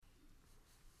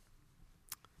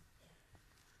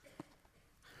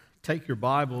Take your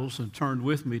Bibles and turn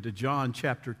with me to John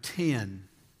chapter 10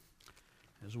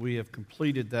 as we have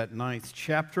completed that 9th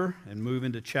chapter and move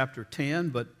into chapter 10.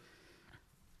 But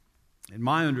in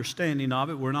my understanding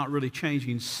of it, we're not really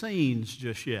changing scenes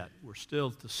just yet. We're still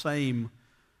at the same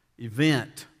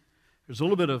event. There's a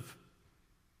little bit of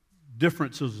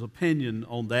differences of opinion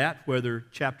on that, whether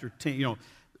chapter 10,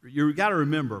 you've got to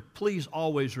remember, please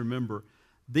always remember,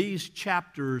 these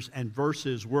chapters and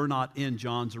verses were not in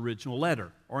John's original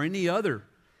letter or any other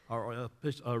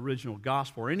original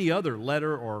gospel or any other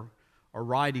letter or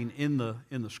writing in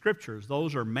the Scriptures.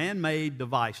 Those are man-made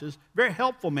devices, very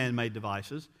helpful man-made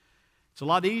devices. It's a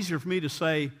lot easier for me to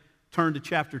say, turn to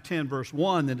chapter 10, verse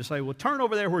 1, than to say, well, turn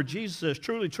over there where Jesus says,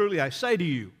 truly, truly, I say to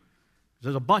you.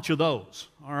 There's a bunch of those,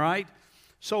 all right?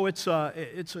 So it's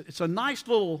a nice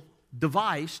little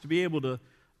device to be able to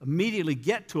immediately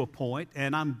get to a point,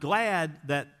 and I'm glad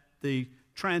that the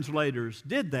translators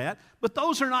did that, but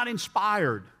those are not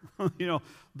inspired.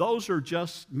 Those are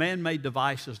just man-made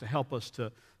devices to help us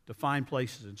to find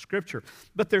places in Scripture.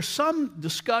 But there's some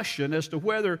discussion as to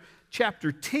whether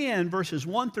chapter 10, verses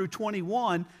 1 through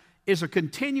 21, is a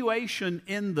continuation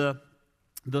in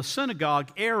the synagogue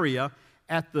area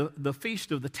at the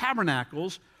Feast of the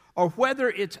Tabernacles, or whether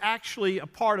it's actually a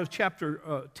part of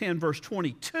chapter 10, verse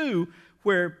 22,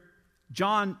 where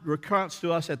John recounts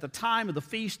to us at the time of the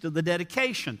Feast of the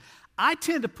Dedication. I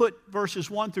tend to put verses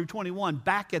 1 through 21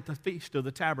 back at the Feast of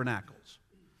the Tabernacles,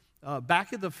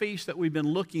 back at the feast that we've been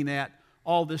looking at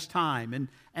all this time. And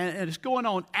it's going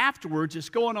on afterwards. It's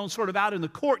going on sort of out in the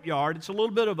courtyard. It's a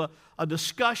little bit of a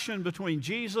discussion between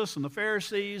Jesus and the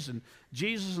Pharisees and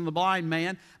Jesus and the blind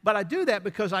man. But I do that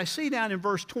because I see down in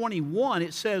verse 21,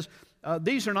 it says,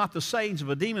 these are not the sayings of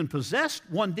a demon-possessed,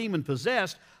 one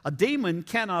demon-possessed. A demon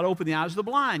cannot open the eyes of the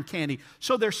blind, can he?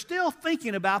 So they're still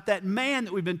thinking about that man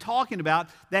that we've been talking about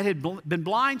that had been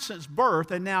blind since birth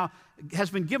and now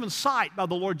has been given sight by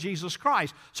the Lord Jesus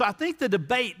Christ. So I think the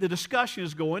debate, the discussion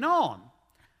is going on.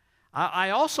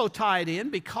 I also tie it in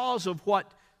because of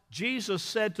what Jesus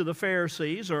said to the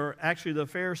Pharisees, or actually the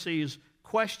Pharisees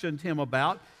questioned him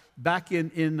about back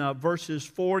in verses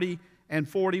 40 and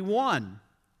 41.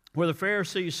 Where the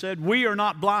Pharisees said, we are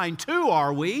not blind too,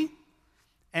 are we?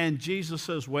 And Jesus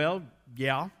says, well,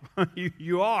 yeah,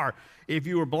 you are. If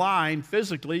you were blind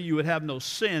physically, you would have no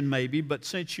sin maybe, but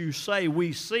since you say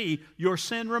we see, your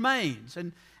sin remains.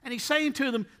 And he's saying to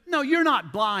them, no, you're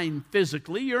not blind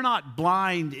physically. You're not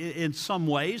blind in some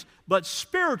ways, but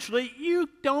spiritually, you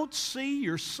don't see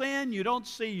your sin. You don't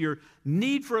see your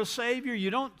need for a Savior.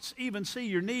 You don't even see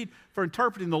your need for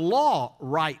interpreting the law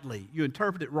rightly. You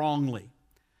interpret it wrongly.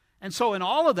 And so in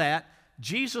all of that,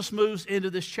 Jesus moves into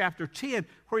this chapter 10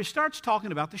 where he starts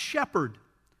talking about the shepherd.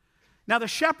 Now, the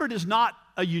shepherd is not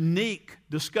a unique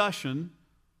discussion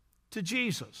to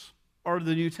Jesus or to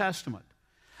the New Testament.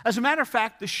 As a matter of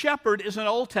fact, the shepherd is an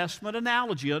Old Testament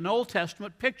analogy, an Old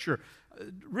Testament picture.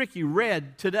 Ricky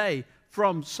read today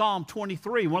from Psalm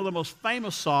 23, one of the most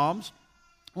famous Psalms,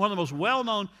 one of the most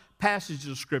well-known passages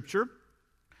of Scripture,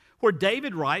 where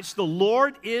David writes, the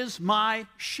Lord is my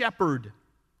shepherd.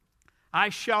 I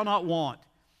shall not want.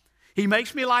 He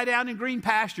makes me lie down in green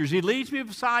pastures. He leads me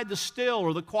beside the still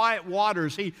or the quiet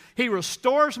waters. He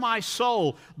restores my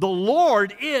soul. The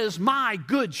Lord is my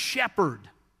good shepherd.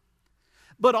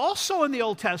 But also in the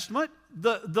Old Testament,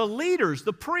 the leaders,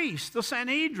 the priests, the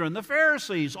Sanhedrin, the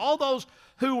Pharisees, all those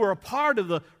who were a part of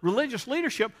the religious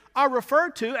leadership are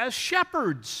referred to as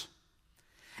shepherds.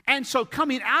 And so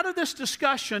coming out of this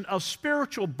discussion of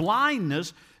spiritual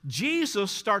blindness, Jesus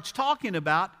starts talking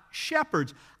about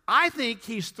shepherds. I think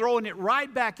he's throwing it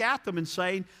right back at them and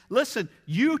saying, listen,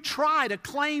 you try to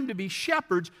claim to be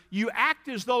shepherds. You act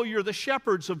as though you're the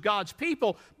shepherds of God's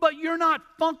people, but you're not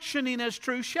functioning as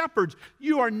true shepherds.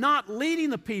 You are not leading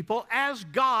the people as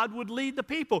God would lead the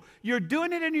people. You're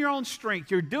doing it in your own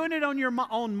strength. You're doing it on your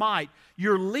own might.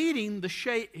 You're leading the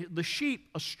sheep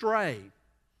astray.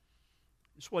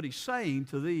 It's what he's saying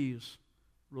to these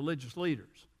religious leaders.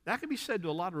 That can be said to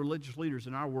a lot of religious leaders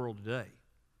in our world today.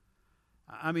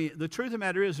 I mean, the truth of the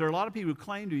matter is there are a lot of people who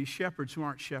claim to be shepherds who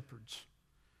aren't shepherds.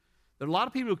 There are a lot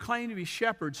of people who claim to be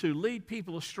shepherds who lead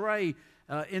people astray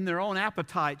in their own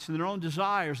appetites and their own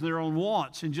desires and their own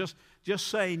wants and just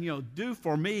saying, do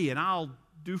for me and I'll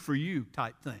do for you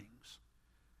type things.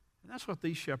 And that's what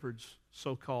these shepherds,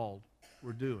 so-called,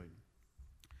 were doing.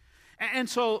 And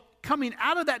so coming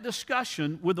out of that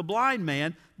discussion with the blind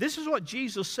man, this is what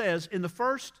Jesus says in the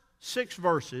first 6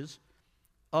 verses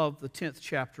of the 10th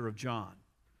chapter of John.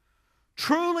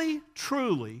 Truly,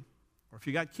 truly, or if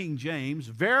you got King James,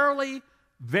 verily,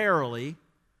 verily,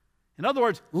 In other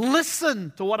words,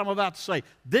 listen to what I'm about to say.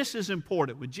 This is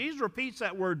important. When Jesus repeats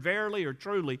that word verily or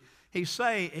truly, he's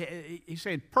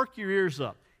saying, perk your ears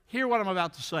up. Hear what I'm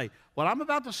about to say. What I'm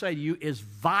about to say to you is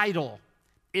vital.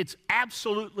 It's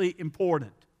absolutely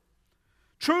important.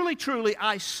 Truly, truly,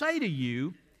 I say to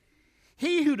you,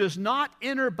 he who does not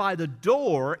enter by the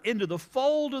door into the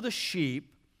fold of the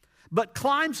sheep, but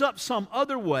climbs up some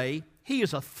other way, he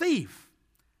is a thief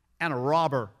and a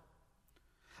robber.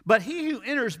 But he who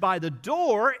enters by the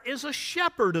door is a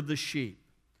shepherd of the sheep.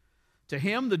 To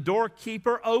him the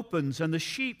doorkeeper opens, and the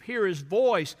sheep hear his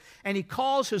voice, and he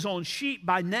calls his own sheep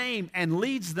by name and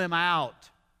leads them out.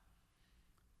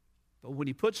 But when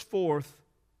he puts forth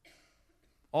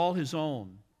all his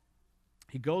own,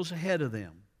 he goes ahead of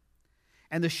them.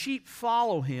 And the sheep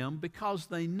follow him because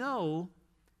they know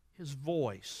his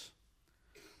voice.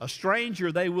 A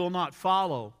stranger they will not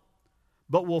follow,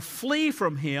 but will flee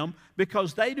from him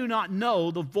because they do not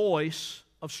know the voice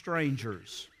of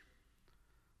strangers.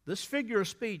 This figure of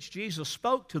speech Jesus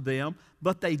spoke to them,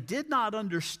 but they did not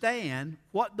understand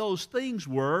what those things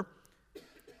were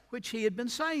which he had been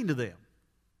saying to them.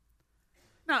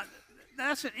 Now,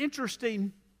 that's an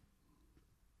interesting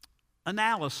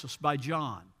analysis by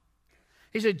John.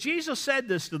 He said, Jesus said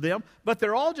this to them, but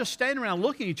they're all just standing around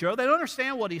looking at each other. They don't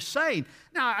understand what he's saying.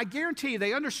 Now, I guarantee you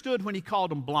they understood when he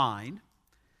called them blind.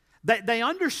 They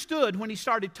understood when he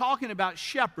started talking about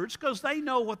shepherds because they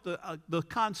know what the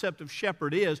concept of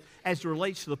shepherd is as it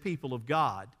relates to the people of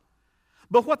God.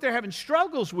 But what they're having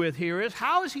struggles with here is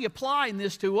how is he applying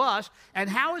this to us and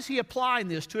how is he applying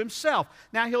this to himself?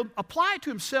 Now, he'll apply it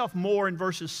to himself more in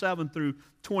verses 7 through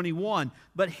 21.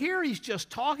 But here he's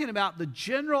just talking about the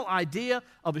general idea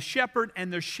of a shepherd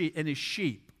and his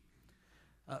sheep.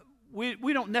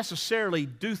 We don't necessarily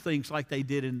do things like they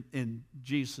did in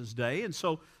Jesus' day. And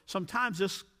so sometimes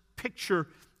this picture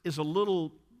is a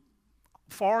little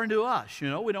foreign to us. You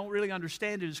know, we don't really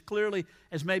understand it as clearly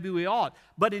as maybe we ought.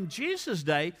 But in Jesus'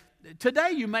 day,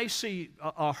 today you may see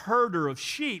a herder of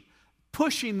sheep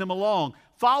pushing them along,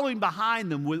 following behind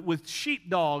them with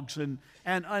sheepdogs and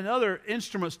other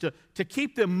instruments to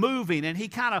keep them moving. And he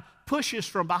kind of pushes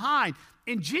from behind.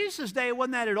 In Jesus' day, it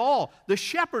wasn't that at all. The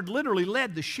shepherd literally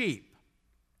led the sheep.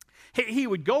 He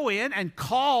would go in and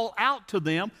call out to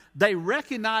them. They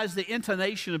recognized the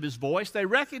intonation of his voice. They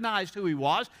recognized who he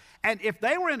was. And if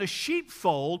they were in a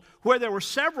sheepfold where there were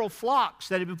several flocks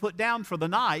that had been put down for the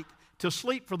night, to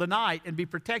sleep for the night and be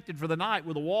protected for the night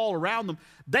with a wall around them,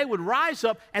 they would rise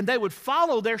up and they would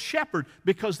follow their shepherd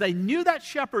because they knew that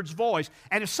shepherd's voice.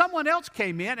 And if someone else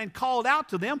came in and called out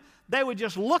to them, they would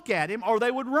just look at him or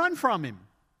they would run from him.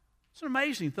 It's an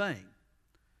amazing thing.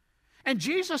 And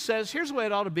Jesus says, here's the way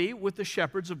it ought to be with the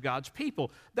shepherds of God's people.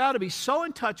 They ought to be so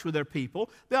in touch with their people.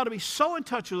 They ought to be so in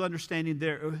touch with understanding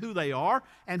who they are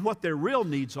and what their real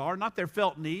needs are, not their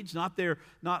felt needs, not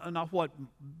what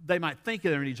they might think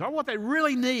of their needs are, what they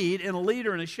really need in a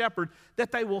leader and a shepherd,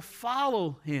 that they will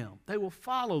follow him. They will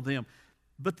follow them.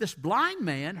 But this blind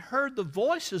man heard the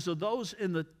voices of those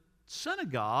in the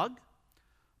synagogue,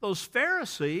 those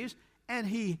Pharisees, and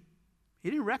he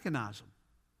didn't recognize them.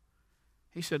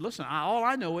 He said, listen, all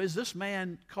I know is this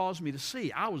man caused me to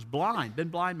see. I was blind, been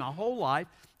blind my whole life,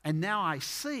 and now I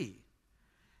see.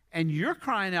 And you're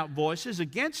crying out voices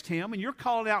against him, and you're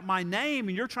calling out my name,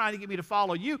 and you're trying to get me to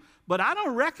follow you, but I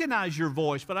don't recognize your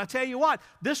voice. But I tell you what,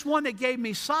 this one that gave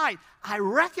me sight, I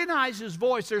recognize his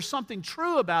voice. There's something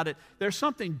true about it. There's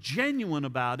something genuine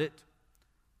about it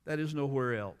that is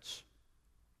nowhere else.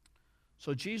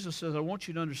 So Jesus says, I want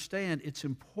you to understand it's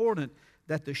important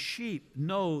that the sheep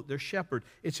know their shepherd.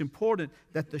 It's important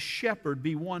that the shepherd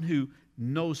be one who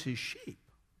knows his sheep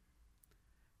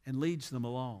and leads them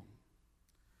along.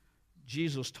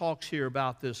 Jesus talks here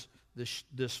about this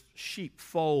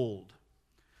sheepfold.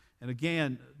 And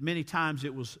again, many times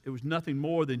it was nothing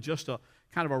more than just a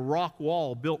kind of a rock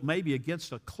wall built maybe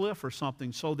against a cliff or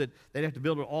something so that they'd have to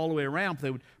build it all the way around. But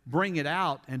they would bring it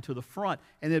out and to the front,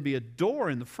 and there'd be a door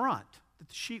in the front that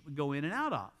the sheep would go in and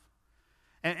out of.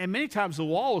 And many times the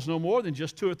wall was no more than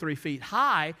just 2 or 3 feet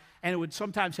high, and it would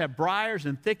sometimes have briars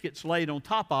and thickets laid on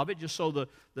top of it, just so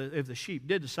if the sheep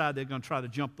did decide they're going to try to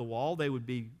jump the wall, they would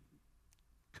be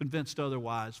convinced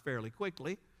otherwise fairly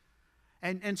quickly.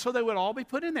 And so they would all be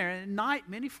put in there. And at night,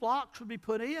 many flocks would be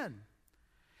put in.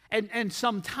 And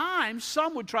sometimes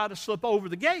some would try to slip over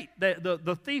the gate.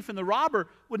 The thief and the robber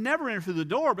would never enter through the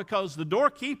door because the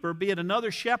doorkeeper, be it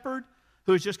another shepherd,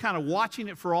 who is just kind of watching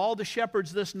it for all the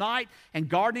shepherds this night and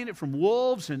guarding it from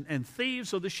wolves and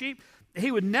thieves of the sheep,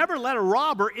 he would never let a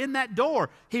robber in that door.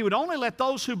 He would only let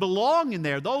those who belong in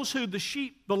there, those who the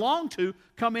sheep belong to,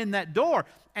 come in that door.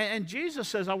 And Jesus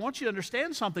says, I want you to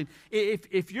understand something.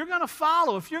 If you're going to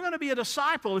follow, if you're going to be a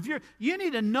disciple, you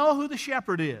need to know who the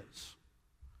shepherd is.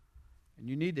 And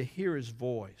you need to hear his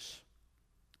voice,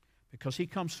 because he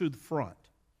comes through the front.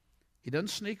 He doesn't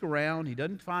sneak around. He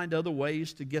doesn't find other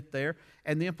ways to get there.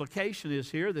 And the implication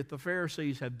is here that the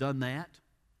Pharisees have done that.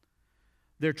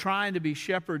 They're trying to be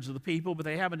shepherds of the people, but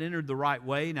they haven't entered the right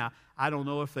way. Now, I don't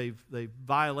know if they've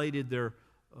violated their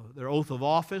oath of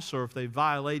office, or if they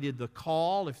violated the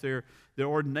call, if their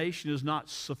ordination is not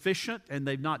sufficient and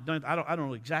they've not done it. I don't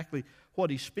know exactly what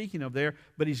he's speaking of there,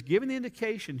 but he's giving the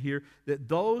indication here that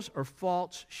those are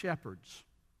false shepherds.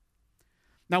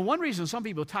 Now, one reason some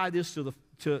people tie this to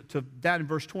down in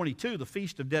verse 22, the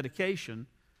Feast of Dedication,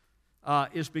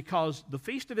 is because the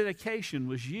Feast of Dedication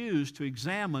was used to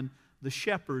examine the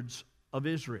shepherds of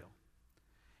Israel.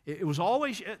 It was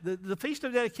always the Feast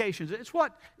of Dedication.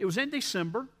 It was in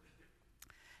December,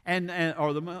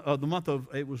 or the month of.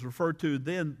 It was referred to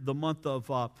then the month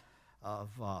of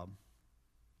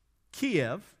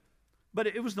Kiev, but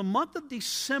it was the month of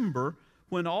December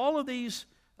when all of these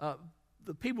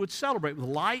the people would celebrate with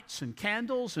lights and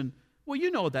candles, and well,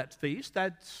 you know that feast.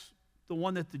 That's the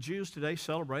one that the Jews today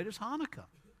celebrate as Hanukkah.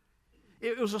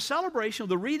 It was a celebration of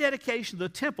the rededication of the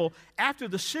temple after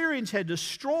the Syrians had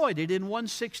destroyed it in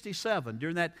 167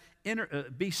 during that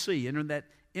BC, during that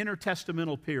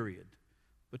intertestamental period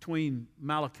between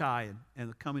Malachi and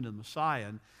the coming of the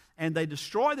Messiah. And they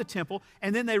destroyed the temple,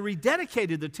 and then they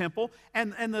rededicated the temple,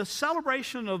 and the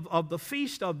celebration of the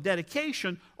Feast of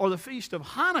Dedication, or the Feast of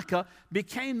Hanukkah,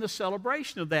 became the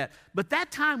celebration of that. But that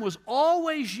time was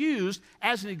always used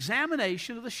as an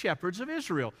examination of the shepherds of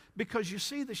Israel, because you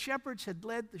see, the shepherds had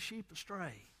led the sheep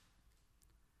astray.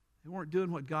 They weren't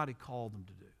doing what God had called them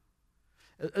to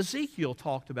do. Ezekiel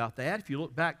talked about that. If you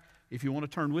look back, if you want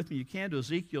to turn with me, you can to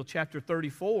Ezekiel chapter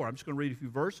 34. I'm just going to read a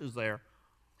few verses there.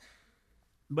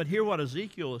 But hear what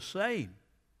Ezekiel is saying.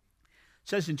 It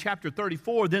says in chapter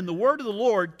 34, Then the word of the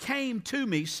Lord came to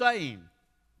me, saying,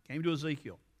 came to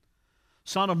Ezekiel,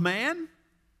 Son of man,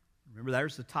 remember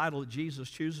there's the title that Jesus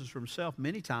chooses for himself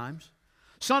many times.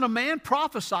 Son of man,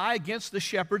 prophesy against the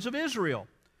shepherds of Israel.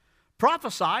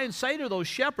 Prophesy and say to those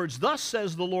shepherds, Thus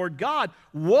says the Lord God,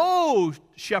 Woe,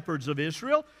 shepherds of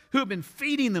Israel, who have been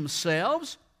feeding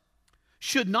themselves.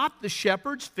 Should not the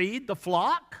shepherds feed the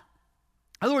flock?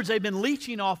 In other words, they've been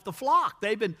leeching off the flock.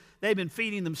 They've been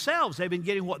feeding themselves. They've been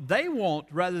getting what they want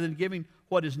rather than giving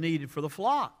what is needed for the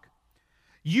flock.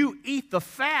 You eat the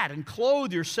fat and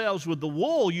clothe yourselves with the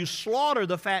wool. You slaughter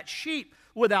the fat sheep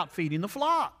without feeding the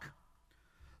flock.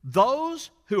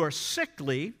 Those who are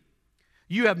sickly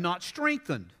you have not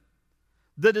strengthened.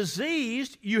 The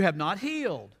diseased you have not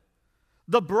healed.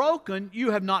 The broken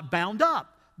you have not bound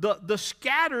up. The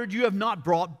scattered you have not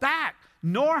brought back,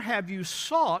 nor have you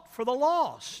sought for the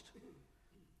lost.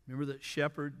 Remember that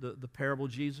shepherd, the parable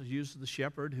Jesus uses, the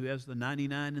shepherd who has the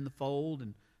 99 in the fold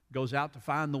and goes out to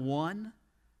find the one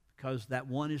because that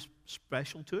one is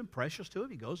special to him, precious to him.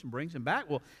 He goes and brings him back.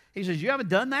 Well, he says, you haven't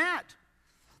done that.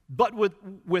 But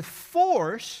with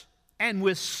force and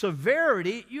with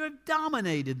severity, you have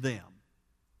dominated them.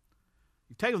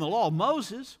 You've taken the law of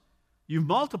Moses, you've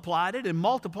multiplied it and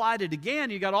multiplied it again.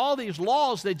 You've got all these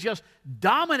laws that just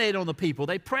dominate on the people.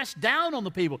 They press down on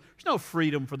the people. There's no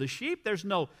freedom for the sheep. There's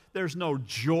no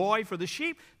joy for the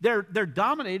sheep. They're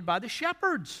dominated by the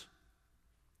shepherds.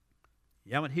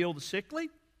 You haven't healed the sickly.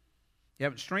 You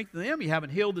haven't strengthened them. You haven't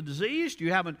healed the diseased.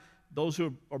 You haven't, those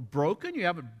who are broken, you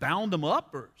haven't bound them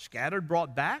up or scattered,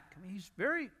 brought back. I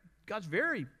mean, God's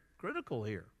very critical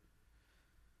here.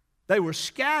 They were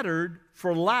scattered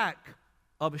for lack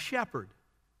of a shepherd.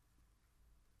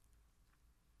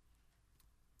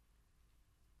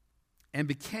 And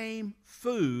became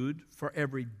food for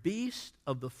every beast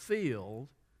of the field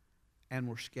and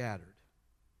were scattered.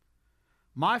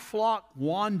 My flock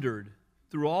wandered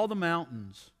through all the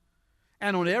mountains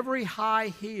and on every high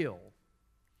hill.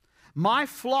 My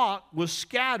flock was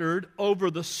scattered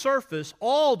over the surface,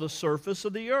 all the surface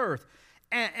of the earth,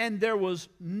 and there was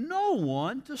no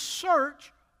one to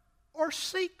search or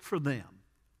seek for them.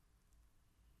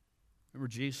 Remember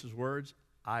Jesus' words,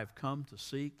 I have come to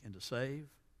seek and to save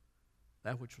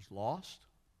that which was lost?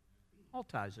 All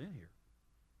ties in here.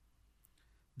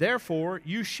 Therefore,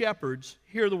 you shepherds,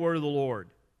 hear the word of the Lord.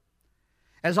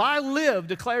 As I live,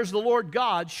 declares the Lord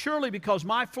God, surely because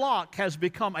my flock has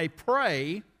become a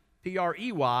prey,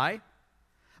 P-R-E-Y,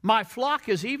 my flock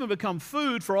has even become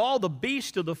food for all the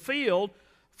beasts of the field.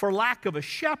 for lack of a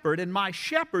shepherd, and my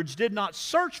shepherds did not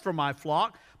search for my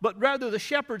flock, but rather the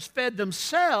shepherds fed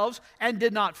themselves and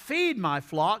did not feed my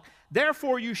flock.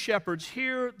 Therefore, you shepherds,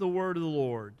 hear the word of the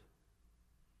Lord.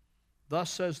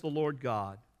 Thus says the Lord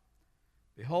God,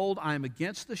 behold, I am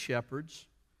against the shepherds,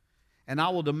 and I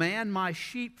will demand my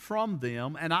sheep from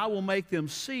them, and I will make them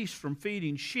cease from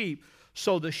feeding sheep.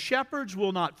 So the shepherds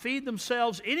will not feed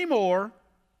themselves anymore,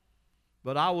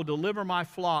 but I will deliver my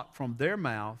flock from their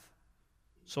mouth,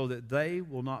 so that they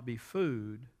will not be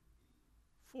food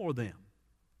for them.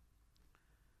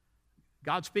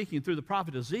 God, speaking through the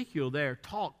prophet Ezekiel there,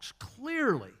 talks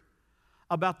clearly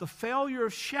about the failure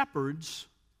of shepherds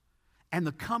and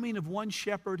the coming of one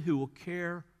shepherd who will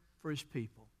care for his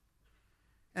people.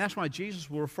 And that's why Jesus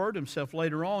will refer to himself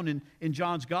later on in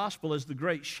John's gospel as the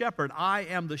great shepherd. I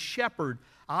am the shepherd.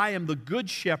 I am the good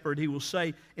shepherd, he will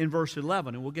say in verse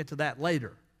 11, and we'll get to that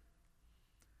later.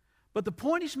 But the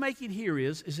point he's making here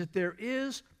is that there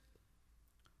is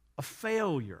a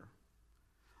failure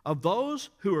of those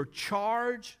who are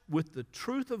charged with the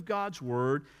truth of God's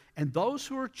word and those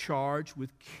who are charged with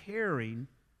caring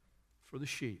for the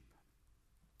sheep.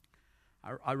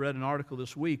 I read an article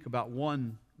this week about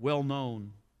one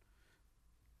well-known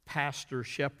pastor,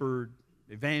 shepherd,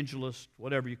 evangelist,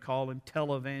 whatever you call him,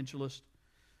 televangelist,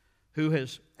 who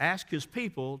has asked his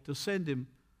people to send him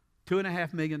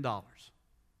 $2.5 million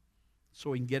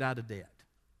so he can get out of debt.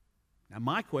 Now,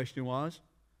 my question was,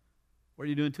 what are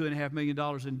you doing $2.5 million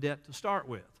in debt to start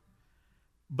with?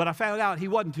 But I found out he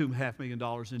wasn't $2.5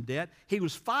 million in debt. He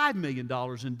was $5 million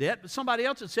in debt. But somebody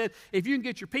else had said, if you can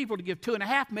get your people to give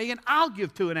 $2.5 million, I'll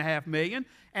give $2.5 million,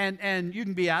 and you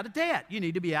can be out of debt. You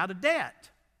need to be out of debt.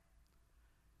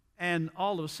 And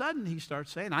all of a sudden, he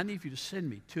starts saying, I need you to send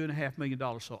me $2.5 million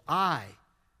so I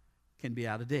can be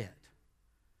out of debt.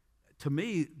 To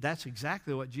me, that's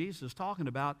exactly what Jesus is talking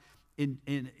about,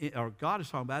 or God is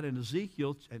talking about in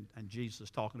Ezekiel, and Jesus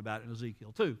is talking about it in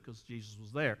Ezekiel too, because Jesus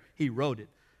was there. He wrote it.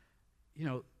 You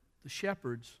know, the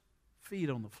shepherds feed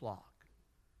on the flock.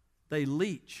 They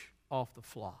leech off the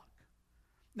flock.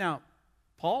 Now,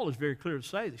 Paul is very clear to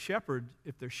say the shepherd,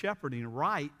 if they're shepherding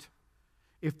right,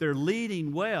 if they're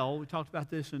leading well, we talked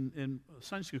about this in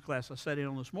Sunday school class I sat in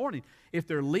on this morning, if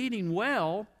they're leading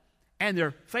well and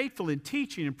they're faithful in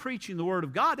teaching and preaching the Word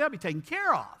of God, they'll be taken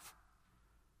care of.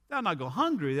 They'll not go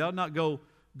hungry. They'll not go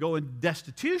in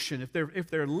destitution. If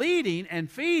they're leading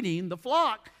and feeding the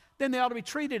flock, then they ought to be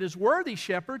treated as worthy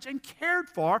shepherds and cared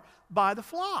for by the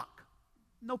flock.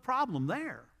 No problem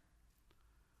there.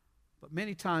 But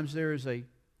many times there's a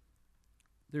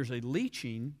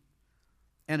leeching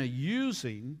and a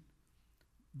using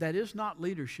that is not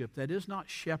leadership, that is not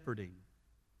shepherding,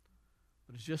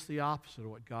 but it's just the opposite of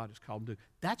what God has called them to do.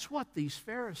 That's what these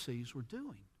Pharisees were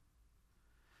doing.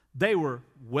 They were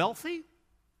wealthy.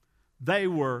 They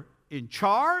were in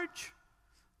charge.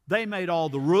 They made all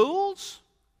the rules.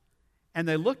 And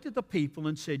they looked at the people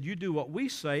and said, you do what we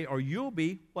say or you'll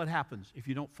be, what happens? If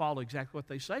you don't follow exactly what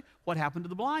they say, what happened to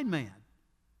the blind man?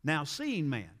 Now seeing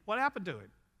man. What happened to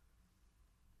him?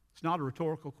 It's not a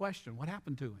rhetorical question. What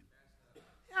happened to him?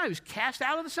 Yeah, he was cast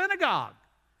out of the synagogue.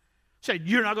 Said,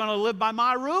 you're not going to live by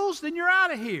my rules? Then you're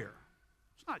out of here.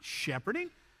 It's not shepherding.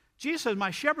 Jesus says, my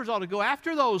shepherds ought to go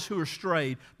after those who are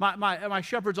strayed. My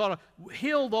shepherds ought to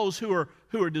heal those who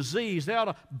are diseased. They ought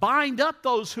to bind up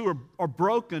those who are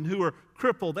broken, who are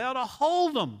crippled. They ought to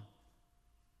hold them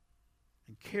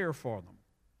and care for them.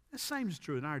 The same is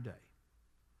true in our day.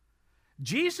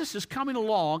 Jesus is coming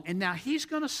along, and now he's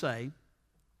going to say,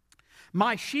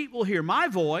 my sheep will hear my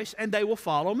voice, and they will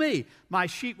follow me. My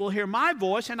sheep will hear my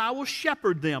voice, and I will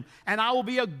shepherd them, and I will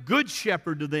be a good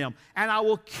shepherd to them, and I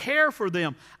will care for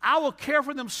them. I will care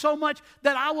for them so much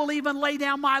that I will even lay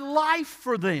down my life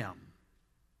for them.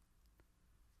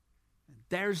 And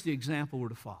there's the example we're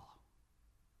to follow.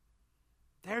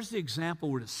 There's the example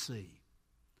we're to see.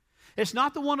 It's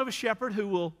not the one of a shepherd who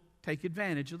will take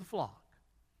advantage of the flock.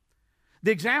 The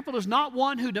example is not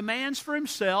one who demands for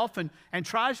himself and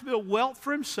tries to build wealth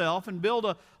for himself and build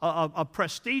a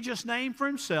prestigious name for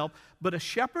himself, but a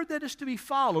shepherd that is to be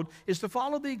followed is to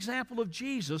follow the example of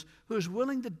Jesus, who is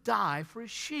willing to die for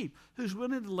his sheep, who's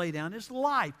willing to lay down his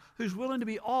life, who's willing to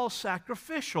be all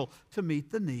sacrificial to meet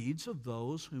the needs of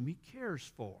those whom he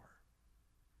cares for.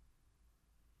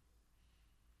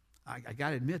 I got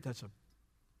to admit, that's a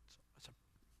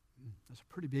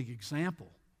pretty big example.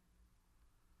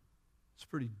 It's a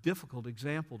pretty difficult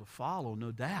example to follow,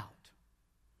 no doubt.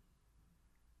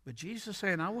 But Jesus is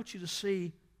saying, I want you to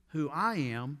see who I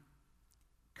am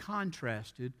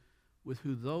contrasted with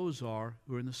who those are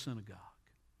who are in the synagogue.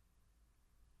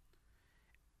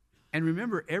 And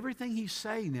remember, everything he's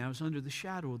saying now is under the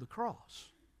shadow of the cross.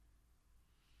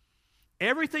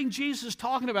 Everything Jesus is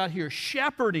talking about here,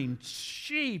 shepherding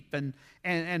sheep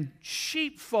and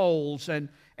sheepfolds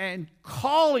and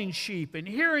calling sheep and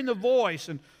hearing the voice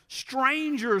and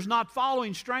strangers not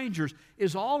following strangers,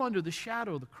 is all under the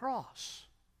shadow of the cross.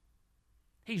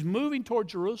 He's moving toward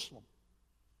Jerusalem.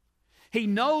 He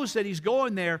knows that he's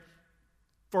going there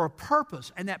for a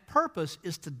purpose, and that purpose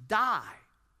is to die.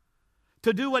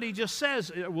 To do what he just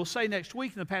says, we'll say next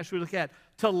week in the passage we look at,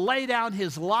 to lay down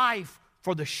his life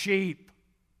for the sheep.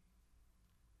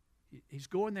 He's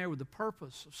going there with the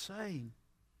purpose of saying,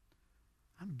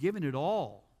 I'm giving it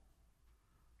all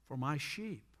for my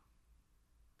sheep,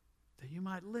 that you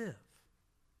might live.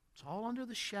 It's all under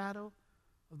the shadow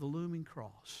of the looming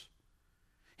cross.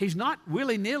 He's not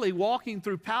willy-nilly walking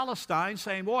through Palestine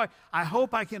saying, boy, I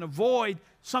hope I can avoid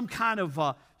some kind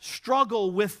of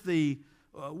struggle with the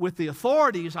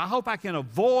authorities. I hope I can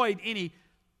avoid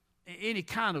any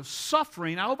kind of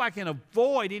suffering. I hope I can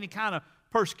avoid any kind of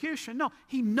persecution. No,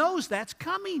 he knows that's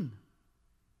coming.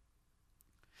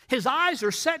 His eyes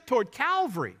are set toward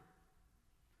Calvary.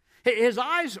 His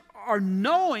eyes are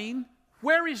knowing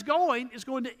where he's going is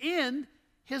going to end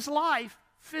his life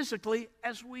physically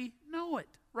as we know it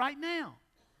right now.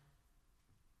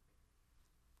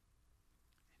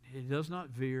 He does not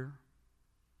veer,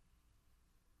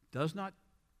 does not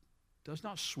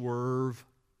swerve.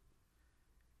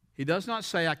 He does not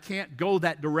say, I can't go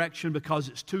that direction because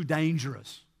it's too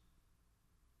dangerous.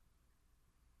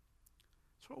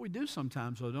 That's what we do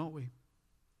sometimes, though, don't we?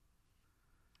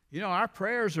 You know, our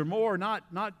prayers are more not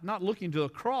looking to the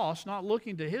cross, not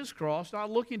looking to his cross, not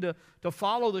looking to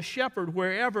follow the shepherd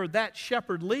wherever that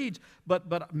shepherd leads.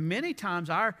 But many times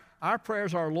our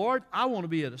prayers are, Lord, I want to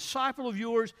be a disciple of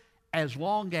yours as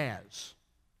long as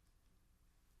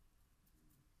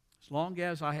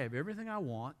I have everything I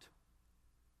want,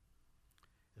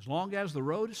 as long as the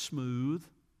road is smooth,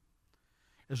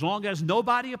 as long as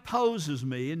nobody opposes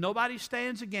me and nobody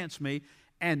stands against me,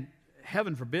 and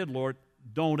heaven forbid, Lord,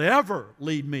 don't ever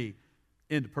lead me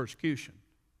into persecution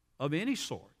of any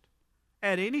sort,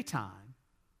 at any time,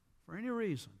 for any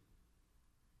reason.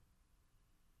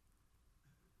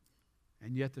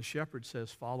 And yet the shepherd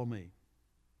says, follow me.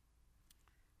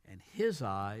 And his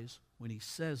eyes, when he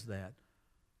says that,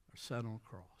 are set on a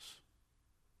cross.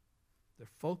 They're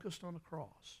focused on a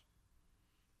cross.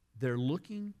 They're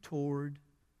looking toward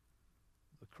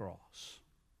the cross.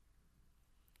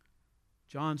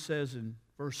 John says in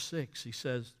verse 6, he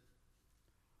says,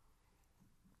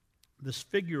 this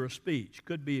figure of speech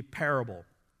could be a parable,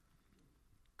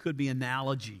 could be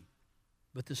analogy,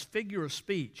 but this figure of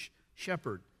speech,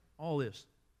 shepherd, all this,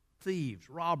 thieves,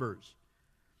 robbers,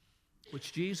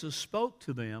 which Jesus spoke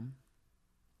to them,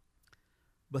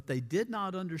 but they did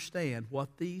not understand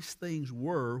what these things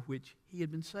were which he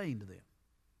had been saying to them.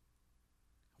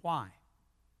 Why?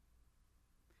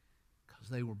 Because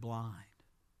they were blind.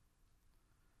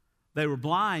 They were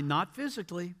blind, not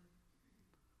physically,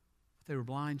 but they were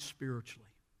blind spiritually.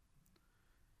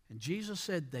 And Jesus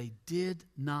said they did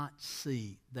not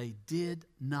see. They did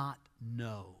not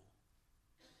know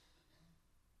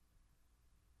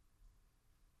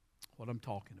what I'm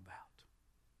talking about.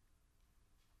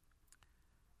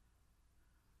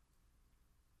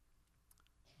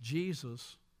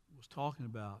 Jesus was talking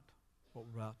about what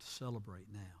we're about to celebrate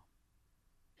now.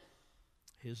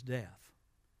 His death,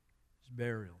 his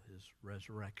burial, his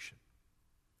resurrection.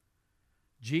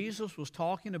 Jesus was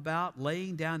talking about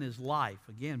laying down his life.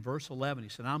 Again, verse 11, he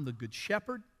said, I'm the good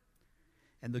shepherd,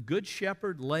 and the good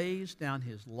shepherd lays down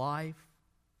his life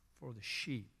for the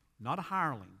sheep, not a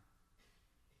hireling.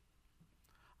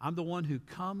 I'm the one who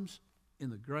comes in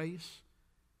the grace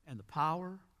and the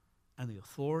power and the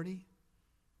authority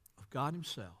of God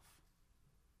himself.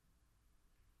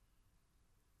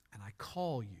 And I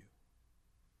call you.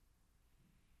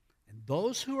 And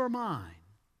those who are mine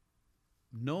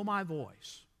know my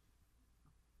voice.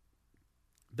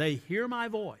 They hear my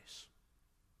voice.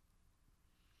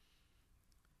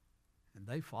 And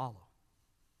they follow.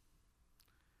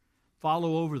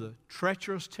 Follow over the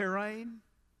treacherous terrain.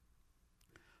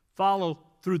 Follow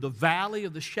through the valley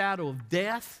of the shadow of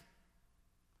death.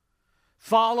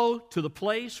 Follow to the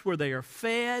place where they are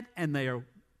fed and they are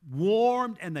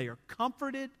warmed and they are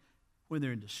comforted when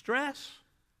they're in distress.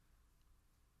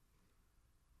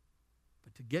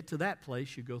 But to get to that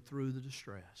place, you go through the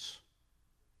distress.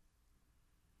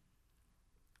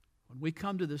 When we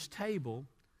come to this table,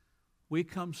 we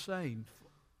come saying,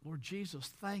 Lord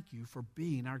Jesus, thank you for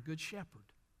being our good shepherd.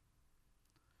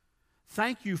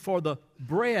 Thank you for the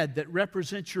bread that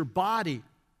represents your body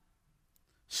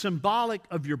symbolic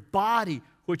of your body,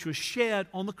 which was shed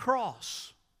on the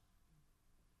cross.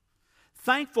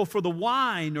 Thankful for the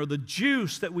wine or the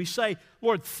juice that we say,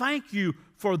 Lord, thank you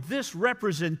for this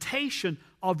representation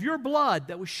of your blood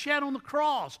that was shed on the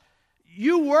cross.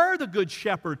 You were the good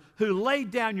shepherd who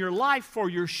laid down your life for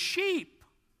your sheep.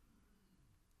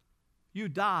 You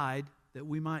died that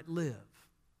we might live.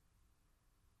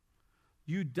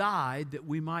 You died that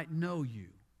we might know you.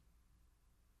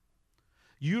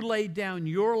 You laid down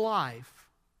your life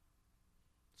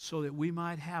so that we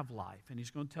might have life. And he's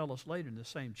going to tell us later in the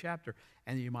same chapter,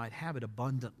 and that you might have it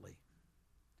abundantly.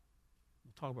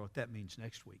 We'll talk about what that means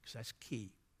next week, because that's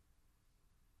key.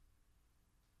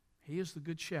 He is the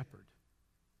good shepherd.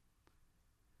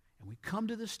 And we come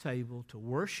to this table to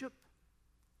worship.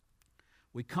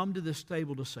 We come to this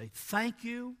table to say thank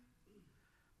you.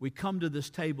 We come to this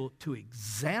table to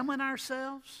examine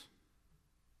ourselves.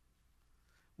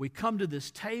 We come to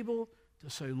this table to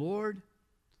say, Lord,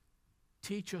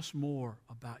 teach us more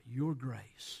about your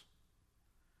grace.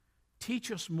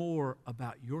 Teach us more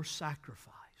about your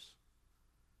sacrifice.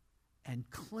 And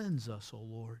cleanse us, O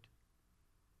Lord.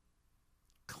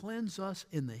 Cleanse us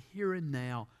in the here and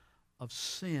now of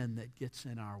sin that gets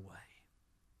in our way.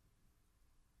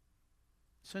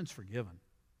 Sin's forgiven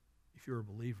if you're a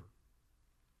believer.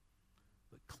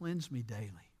 But cleanse me daily.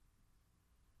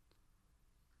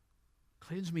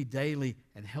 Cleanse me daily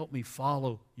and help me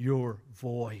follow your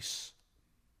voice.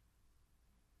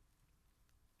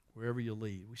 Wherever you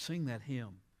lead. We sing that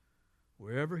hymn.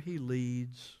 Wherever he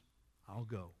leads, I'll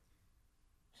go.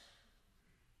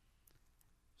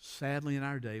 Sadly, in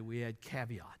our day, we add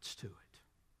caveats to it.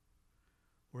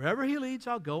 Wherever he leads,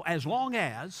 I'll go, as long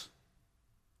as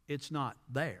it's not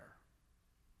there.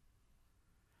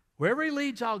 Wherever he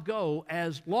leads, I'll go,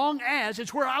 as long as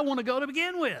it's where I want to go to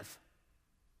begin with.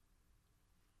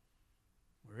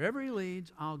 Wherever he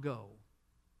leads, I'll go.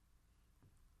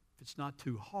 If it's not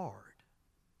too hard.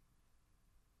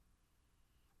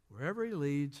 Wherever he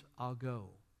leads, I'll go.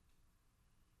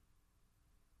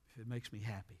 If it makes me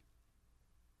happy.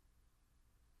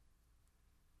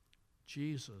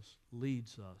 Jesus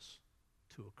leads us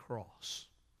to a cross.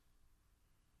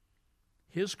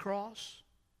 His cross,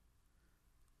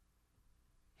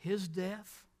 his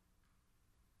death,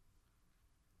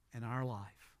 and our life.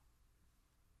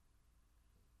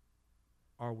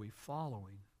 Are we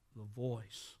following the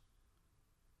voice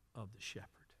of the shepherd?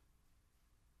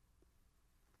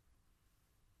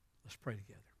 Let's pray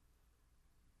together.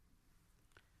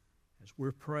 As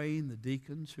we're praying, the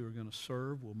deacons who are going to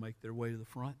serve will make their way to the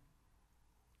front.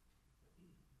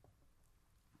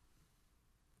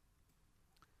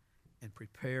 And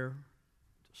prepare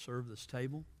to serve this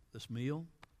table, this meal.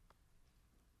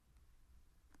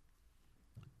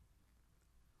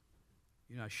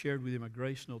 You know, I shared with you my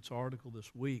Grace Notes article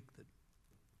this week that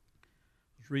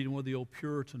I was reading one of the old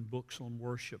Puritan books on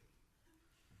worship.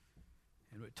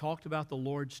 And it talked about the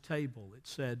Lord's table. It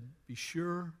said, be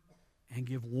sure and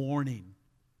give warning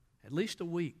at least a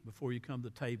week before you come to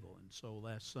the table. And so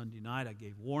last Sunday night I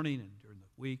gave warning, and during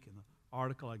the week in the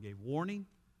article I gave warning.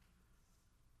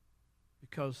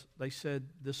 Because they said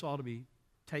this ought to be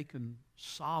taken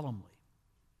solemnly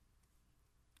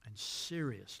and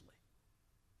seriously.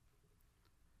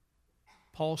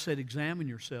 Paul said, examine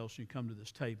yourselves when you come to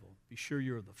this table. Be sure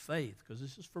you're of the faith, because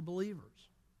this is for believers.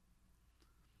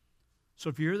 So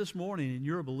if you're here this morning and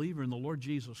you're a believer in the Lord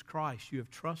Jesus Christ, you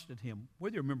have trusted him,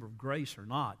 whether you're a member of Grace or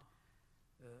not,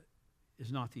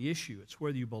 is not the issue. It's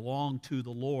whether you belong to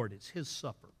the Lord. It's his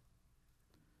supper.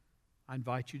 I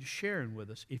invite you to share in with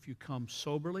us if you come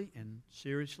soberly and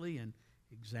seriously and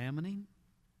examining.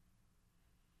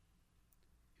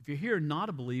 If you're here not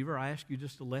a believer, I ask you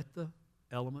just to let the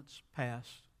elements pass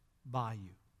by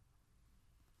you.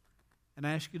 And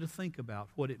I ask you to think about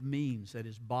what it means that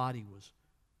his body was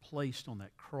placed on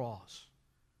that cross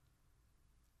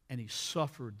and he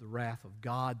suffered the wrath of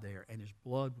God there, and his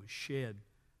blood was shed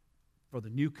for the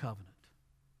new covenant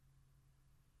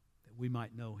that we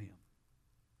might know him.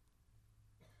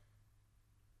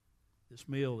 This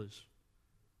meal is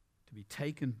to be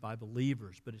taken by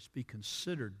believers, but it's to be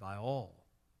considered by all.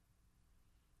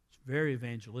 It's very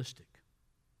evangelistic.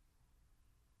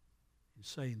 In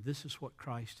saying this is what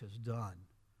Christ has done,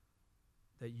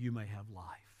 that you may have life.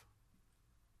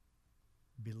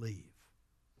 Believe.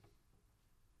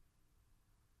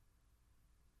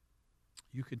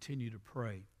 You continue to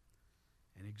pray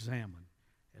and examine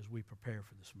as we prepare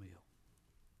for this meal.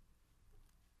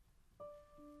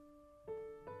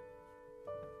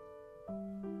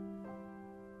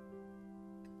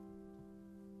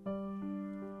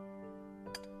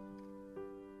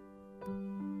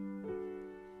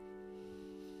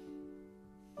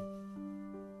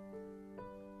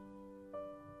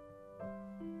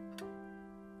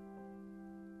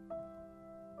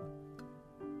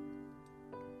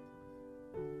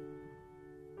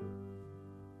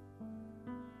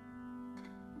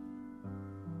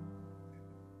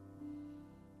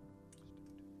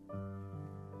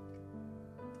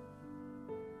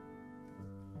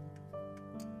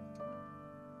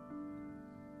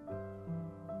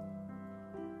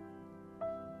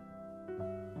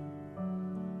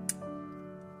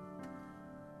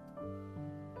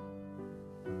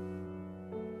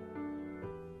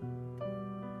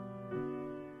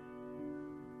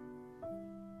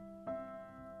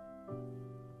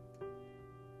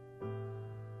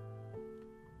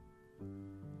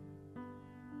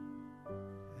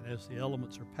 And as the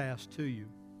elements are passed to you,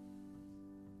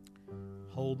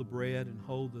 hold the bread and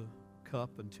hold the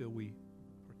cup until we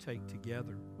partake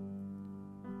together.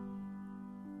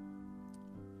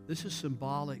 This is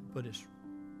symbolic, but it's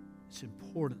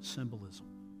important symbolism.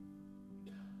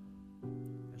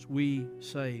 As we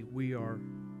say, we are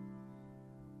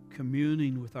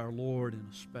communing with our Lord in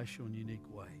a special and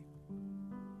unique way.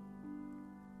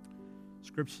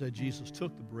 Scripture said Jesus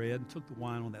took the bread and took the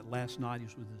wine on that last night he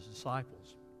was with his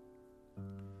disciples.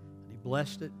 And he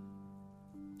blessed it,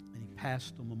 and he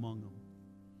passed them among them.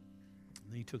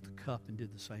 And then he took the cup and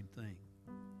did the same thing.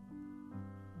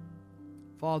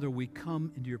 Father, we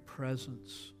come into your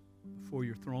presence before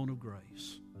your throne of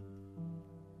grace,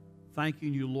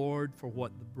 thanking you, Lord, for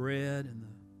what the bread and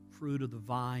the fruit of the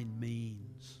vine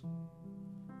means.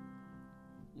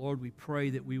 Lord, we pray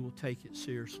that we will take it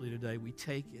seriously today. We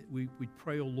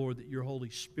pray, oh Lord, that your Holy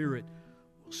Spirit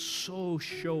will so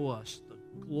show us the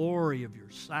glory of your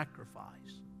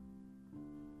sacrifice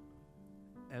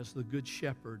as the Good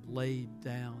Shepherd laid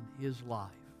down his life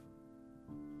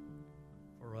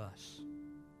for us.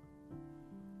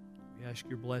 We ask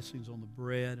your blessings on the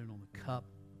bread and on the cup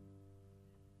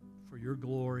for your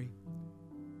glory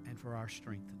and for our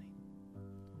strengthening.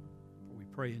 For we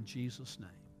pray in Jesus' name.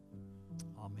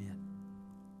 Amen.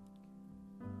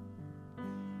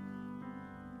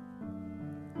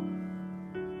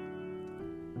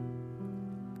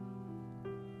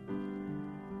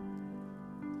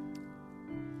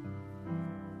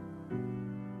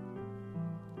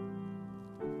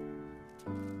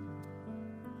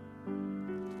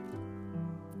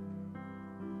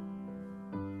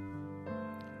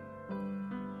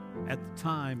 At the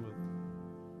time of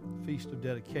the Feast of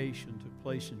Dedication took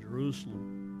place in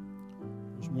Jerusalem,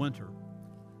 it was winter.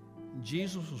 And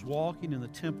Jesus was walking in the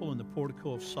temple in the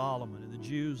portico of Solomon, and the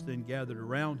Jews then gathered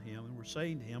around him and were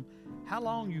saying to him, "How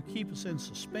long you keep us in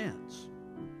suspense?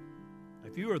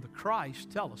 If you are the Christ,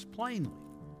 tell us plainly."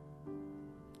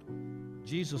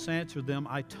 Jesus answered them,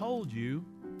 "I told you,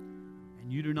 and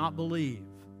you do not believe.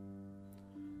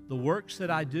 The works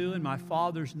that I do in my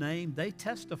Father's name, they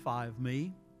testify of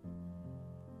me,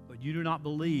 but you do not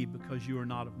believe because you are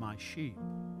not of my sheep.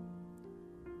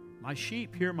 My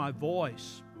sheep hear my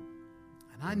voice,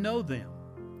 and I know them,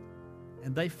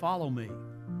 and they follow me.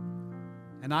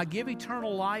 And I give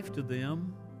eternal life to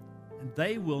them, and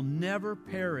they will never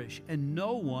perish, and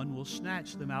no one will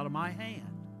snatch them out of my hand.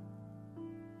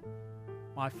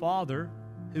 My Father,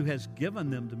 who has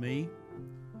given them to me,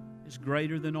 is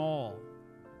greater than all,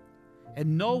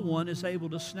 and no one is able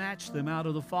to snatch them out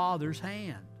of the Father's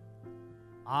hand.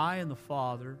 I and the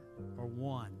Father are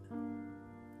one."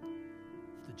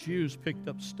 The Jews picked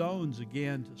up stones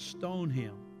again to stone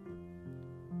him.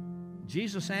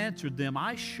 Jesus answered them,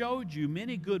 "I showed you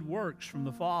many good works from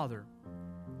the Father.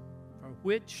 For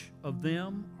which of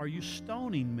them are you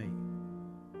stoning me?"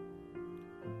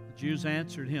 The Jews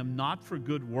answered him, "Not for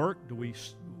good work do we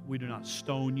do not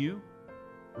stone you,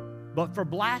 but for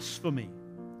blasphemy,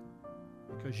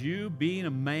 because you, being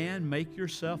a man, make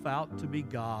yourself out to be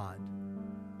God."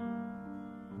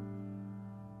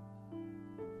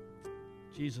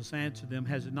 Jesus answered them,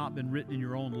 "Has it not been written in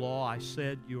your own law, I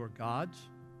said you are gods?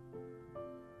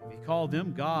 If you call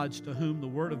them gods to whom the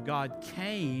word of God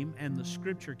came and the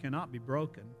scripture cannot be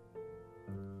broken,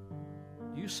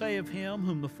 do you say of him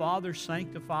whom the Father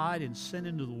sanctified and sent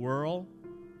into the world,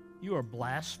 you are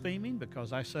blaspheming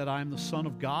because I said I am the Son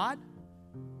of God?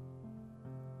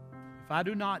 If I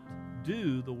do not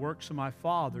do the works of my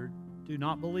Father, do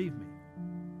not believe me.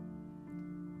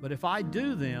 But if I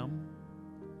do them,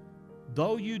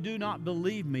 though you do not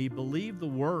believe me, believe the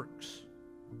works,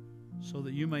 so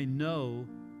that you may know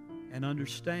and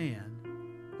understand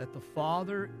that the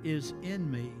Father is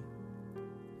in me,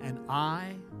 and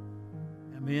I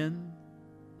am in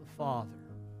the Father."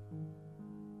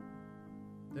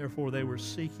 Therefore they were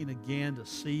seeking again to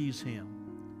seize him,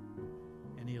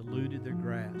 and he eluded their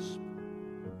grasp.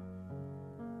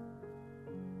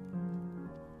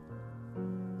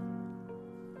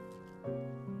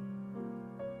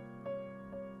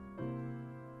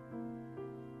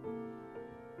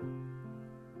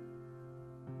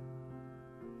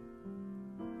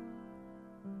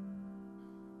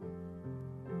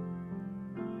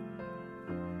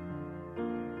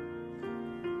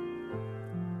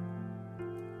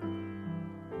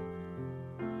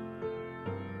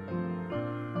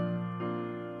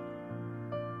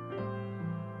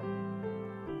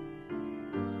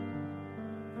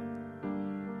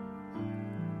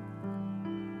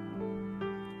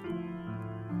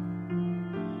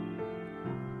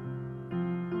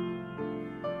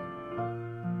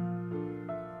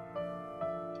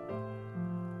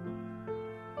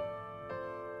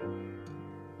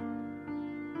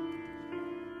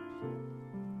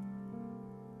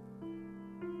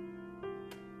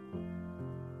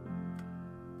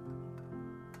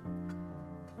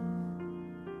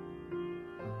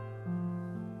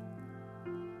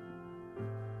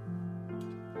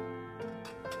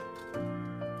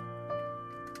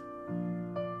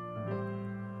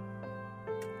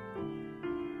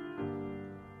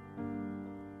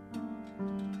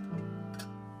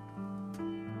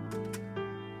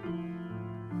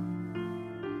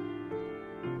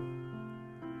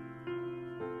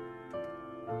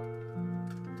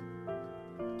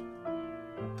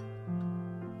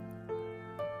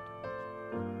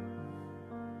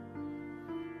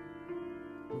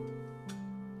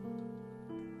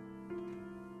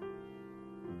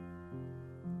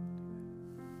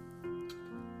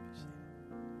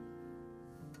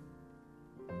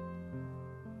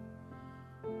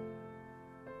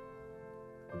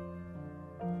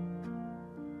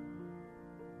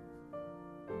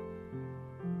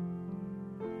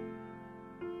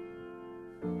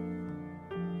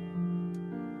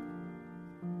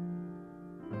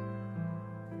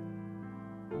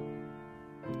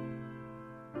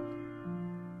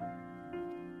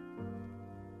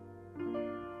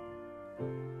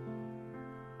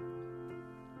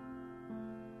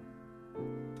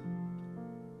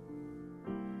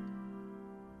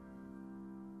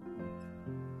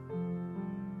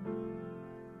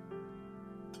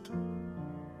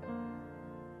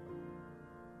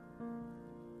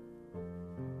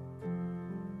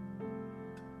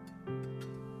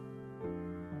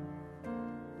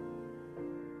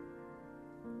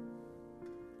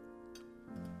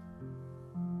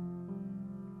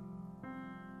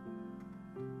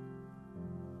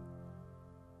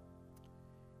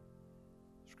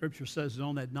 Scripture says that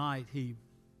on that night he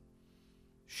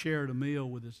shared a meal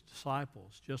with his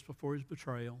disciples just before his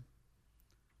betrayal,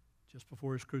 just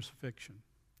before his crucifixion.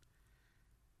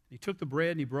 He took the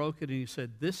bread and he broke it and he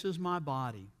said, "This is my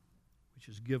body, which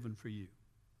is given for you."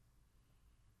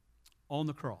 On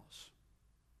the cross.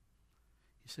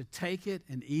 He said, "Take it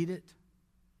and eat it,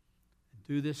 and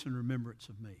do this in remembrance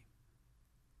of me."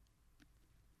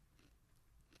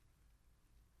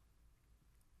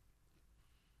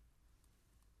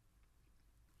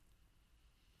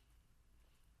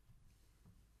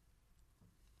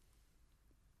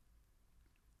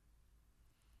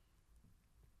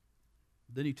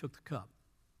 Then he took the cup.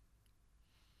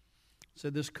 He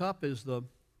said, "This cup is the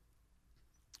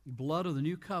blood of the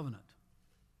new covenant."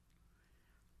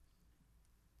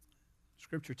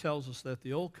 Scripture tells us that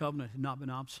the old covenant had not been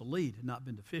obsolete, had not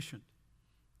been deficient.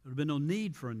 There had been no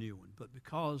need for a new one, but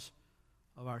because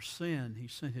of our sin, he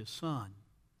sent his Son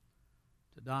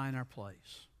to die in our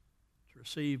place, to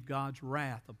receive God's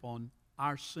wrath upon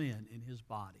our sin in his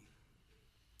body.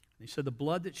 And he said, the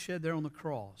blood that's shed there on the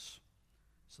cross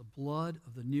is the blood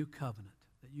of the new covenant,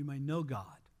 that you may know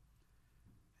God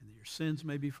and that your sins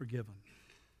may be forgiven.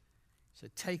 He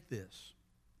said, "Take this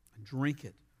and drink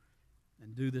it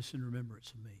and do this in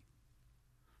remembrance of me."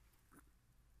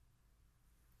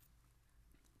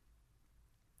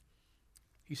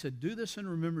 He said, "Do this in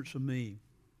remembrance of me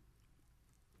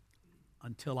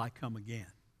until I come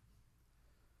again."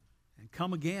 And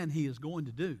come again he is going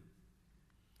to do.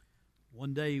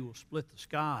 One day he will split the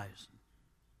skies.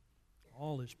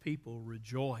 All his people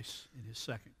rejoice in his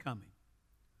second coming.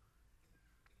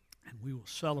 And we will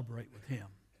celebrate with him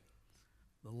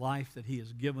the life that he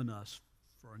has given us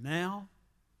for now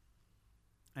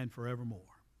and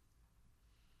forevermore.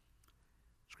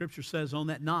 Scripture says on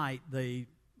that night they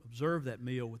observed that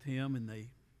meal with him and they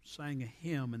sang a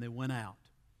hymn and they went out.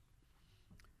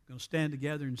 We're going to stand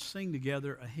together and sing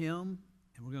together a hymn,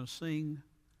 and we're going to sing,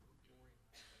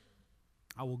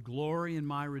 "I Will Glory in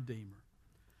My Redeemer."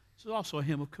 This is also a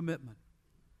hymn of commitment.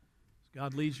 As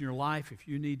God leads in your life, if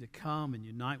you need to come and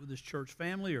unite with this church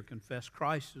family or confess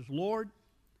Christ as Lord,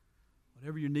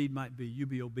 whatever your need might be, you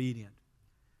be obedient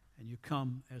and you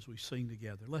come as we sing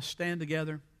together. Let's stand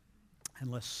together and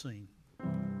let's sing.